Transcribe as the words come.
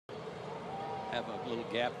have a little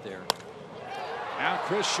gap there. Now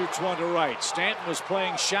Chris shoots one to right. Stanton was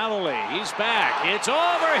playing shallowly. He's back. It's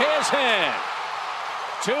over his head.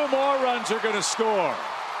 2 more runs are going to score.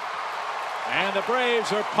 And the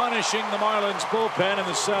Braves are punishing the Marlins bullpen in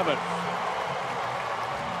the 7th.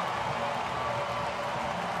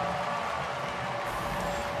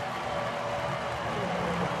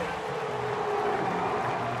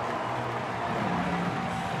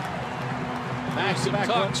 Back-to-back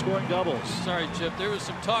run-scoring doubles. Sorry, Chip. There was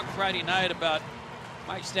some talk Friday night about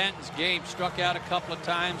Mike Stanton's game. Struck out a couple of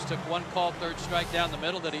times, took 1 called 3rd strike down the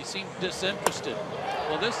middle, that he seemed disinterested.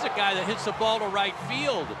 Well, this is a guy that hits the ball to right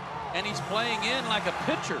field, and he's playing in like a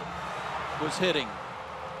pitcher was hitting.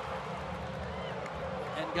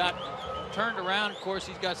 And got turned around. Of course,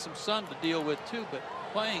 he's got some sun to deal with, too, but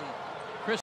playing